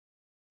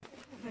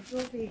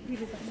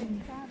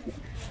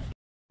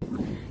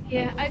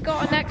Yeah, I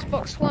got an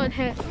Xbox One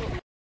here.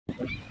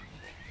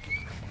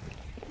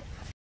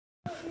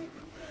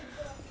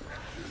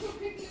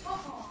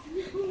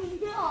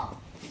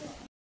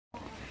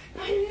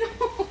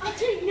 I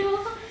don't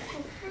know.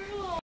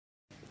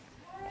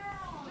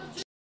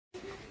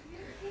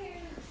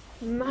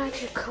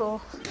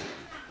 Magical.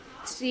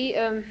 See,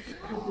 hey,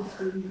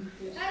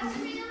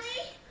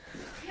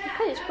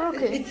 it's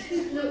broken.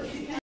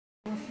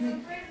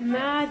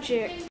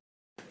 Magic.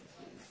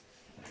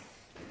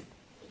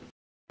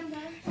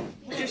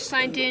 Just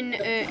signed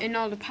in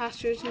all the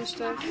passwords and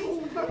stuff.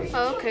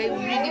 Oh, okay,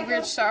 really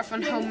weird stuff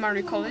on Home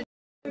Mario College.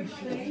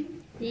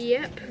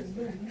 Yep.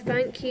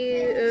 Thank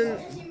you,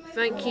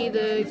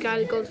 the guy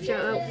that got the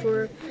shout out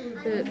for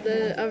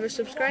the other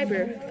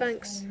subscriber.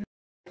 Thanks.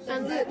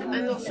 And look,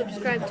 I'm not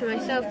subscribed to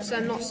myself because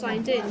I'm not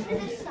signed in.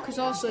 Because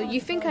also, you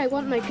think I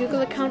want my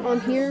Google account on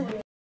here?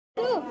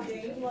 Oh.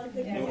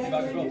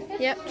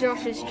 Yep,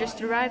 Josh has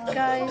just arrived,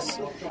 guys.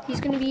 He's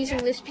going to be using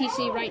this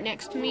PC right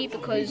next to me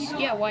because,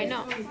 yeah, why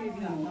not?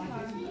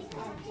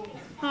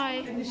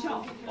 Hi.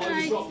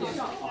 Hi.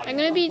 I'm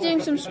going to be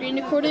doing some screen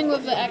recording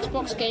with the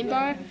Xbox Game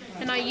Bar,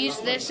 and I use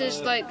this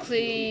as like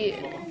the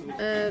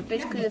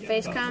basically the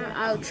face cam.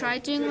 I'll try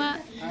doing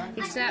that,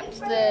 except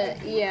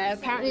that, yeah,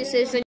 apparently it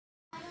says that.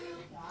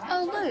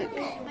 Oh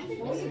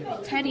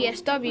look, Teddy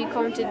SW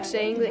commented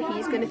saying that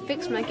he's going to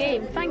fix my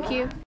game. Thank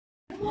you.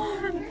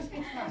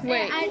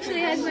 Wait, It actually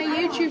has my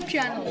YouTube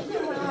channel.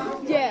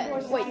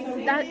 yeah,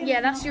 wait,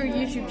 that's your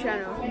YouTube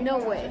channel. No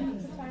way.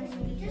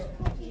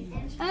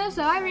 And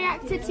also, I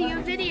reacted to your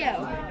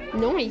video.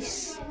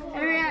 Nice.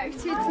 I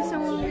reacted to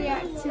someone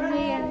react to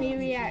me, and they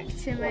react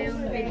to my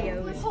own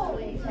videos.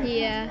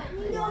 Yeah.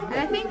 And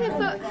I think they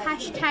put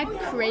hashtag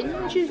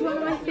cringe as one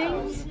of my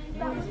things.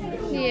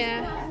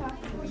 Yeah.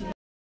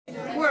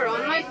 We're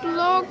on my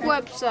blog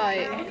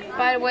website.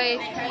 By the way,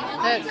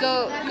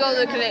 go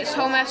look at it. It's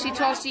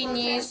homefc12c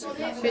news.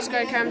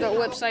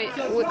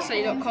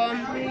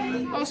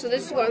 website.com. Also,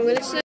 this is what I'm going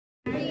to say.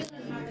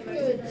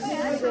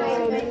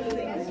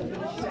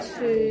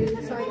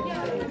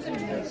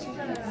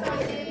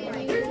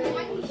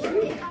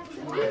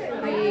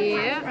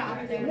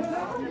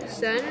 Yeah.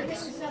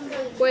 Sent.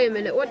 Wait a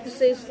minute, what does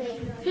this say?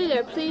 Hey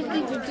there, please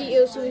leave your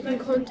details so we can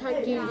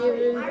contact you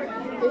even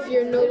if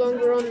you're no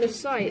longer on the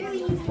site.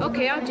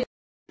 Okay, I'll do that.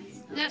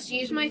 Let's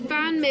use my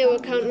fan mail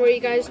account where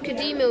you guys could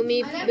email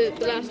me, but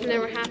that's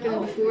never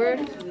happened before.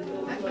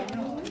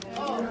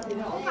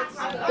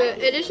 But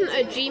it isn't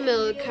a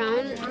Gmail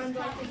account,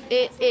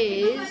 it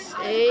is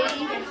a,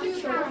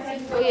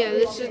 oh yeah,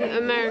 this isn't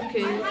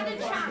American,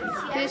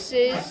 this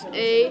is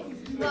a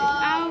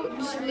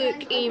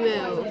Outlook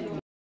email.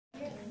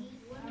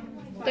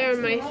 There,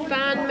 my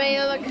fan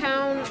mail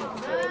account,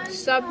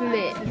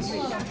 submit.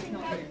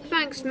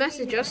 Thanks,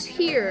 message us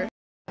here.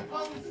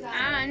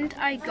 And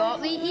I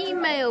got the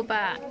email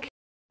back.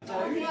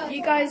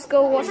 You guys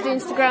go watch the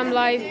Instagram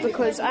live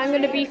because I'm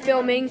going to be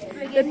filming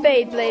the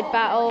Beyblade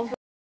battle.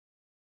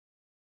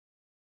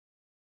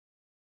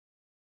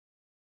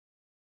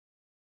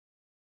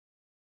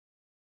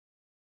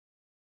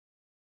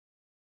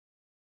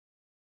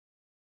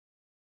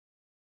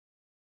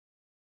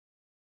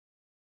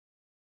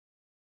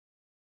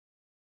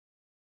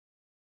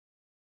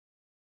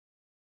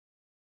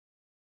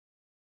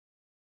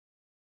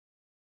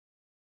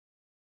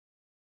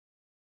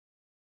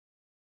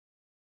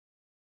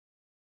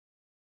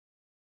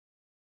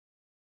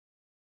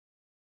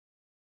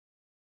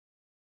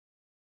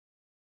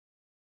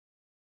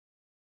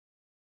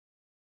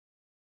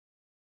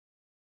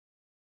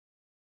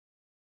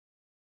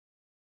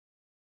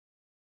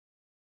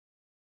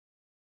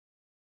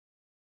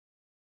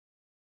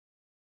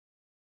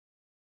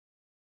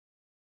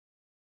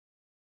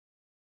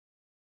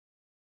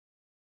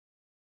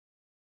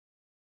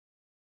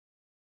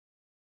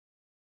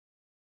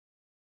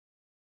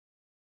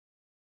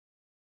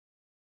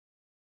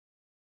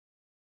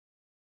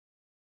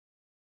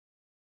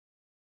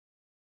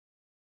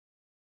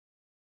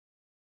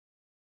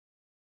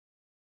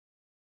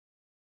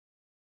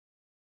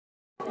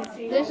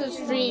 This is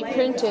 3D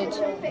printed,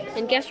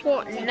 and guess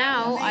what?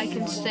 Now I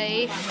can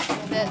say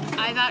that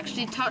I've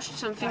actually touched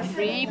something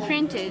 3D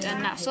printed,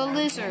 and that's a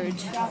lizard.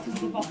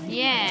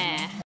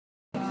 Yeah.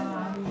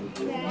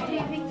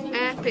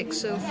 Epic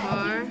so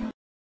far.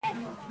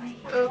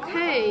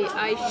 Okay,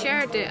 I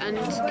shared it, and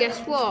guess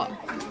what?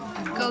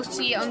 Go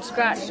see it on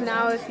Scratch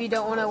now if you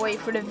don't want to wait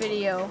for the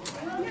video.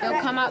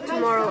 It'll come out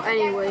tomorrow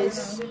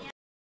anyways.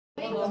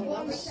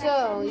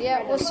 So,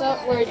 yeah, what's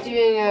up? We're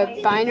doing a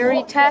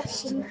binary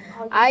test.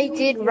 I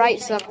did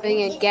write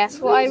something, and guess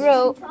what I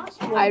wrote?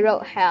 I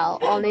wrote hell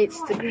on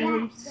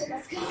Instagram.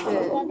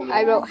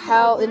 I wrote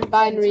hell in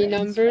binary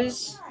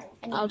numbers.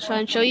 I'll try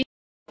and show you.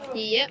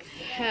 Yep,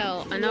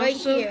 hell. And Right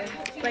also, here,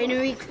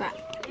 binary crap.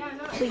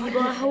 So you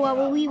got a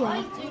Hawaii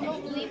Wiwa?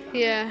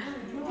 yeah.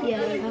 Yeah,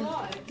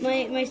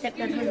 my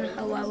stepdad has a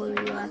Hawaii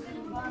Wiwa.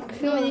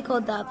 It's not really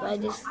called that, but I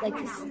just like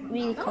to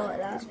really call it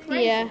that.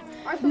 Yeah.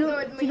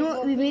 You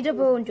know, we made up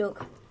our own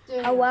joke.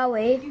 a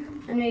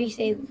Huawei, and they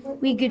say,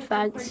 we good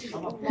fags.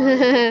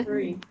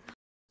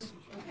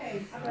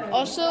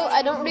 Also,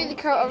 I don't really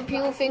care what other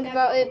people think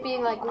about it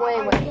being like way.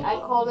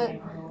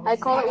 I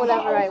call it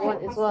whatever I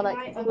want as well,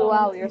 like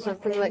Huawei or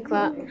something like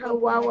that. A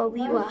Huawei.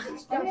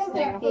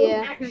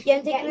 Yeah. Yeah,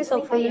 I'm taking this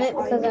off for a minute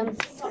because I'm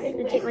going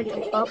to take my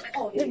drink off.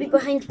 It'll be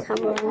behind the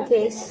camera in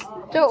case.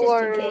 Don't just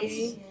worry. In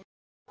case.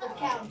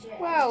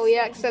 Wow, we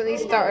accidentally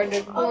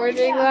started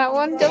recording that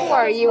one. Don't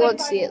worry, you won't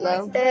see it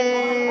though.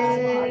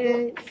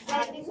 Okay,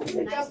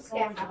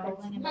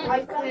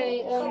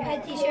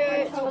 Cuphead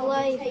t-shirts for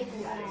life.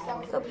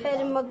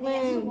 Cuphead and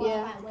Mugman.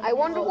 yeah. I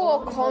wonder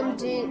what con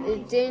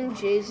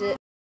dinge is it.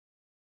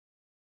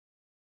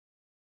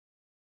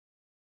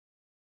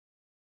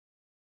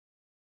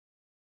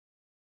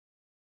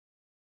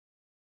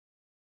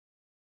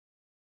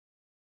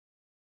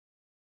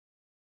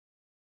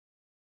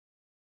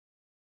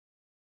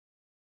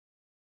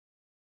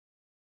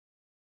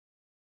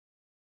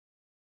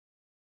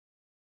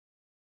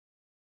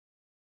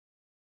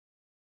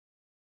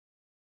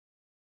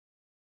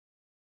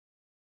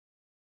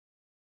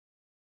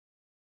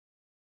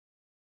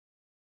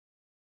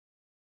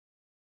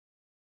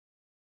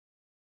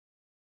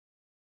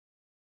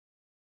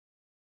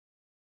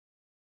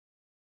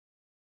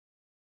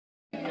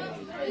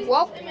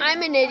 Well,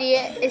 I'm an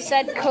idiot. It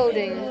said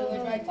coding.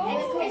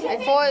 I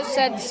thought it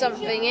said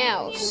something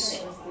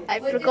else. I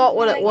forgot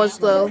what it was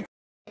though.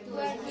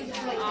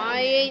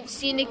 I ain't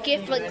seen a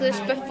GIF like this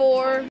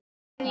before.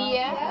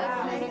 Yeah,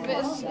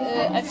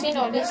 I've seen it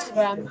on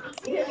Instagram.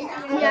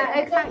 Yeah,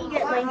 I can't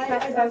get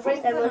Minecraft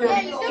graphics. I'm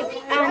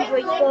on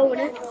Android 4 with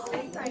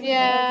it.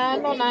 Yeah,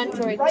 I'm on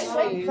Android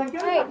too.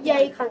 Yeah,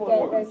 you can't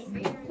get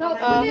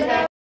it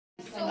then.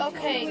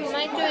 Okay, can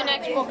I do an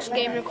Xbox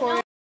game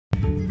recording?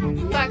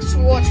 Thanks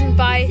for watching.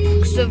 Bye,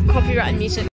 because of copyrighted music.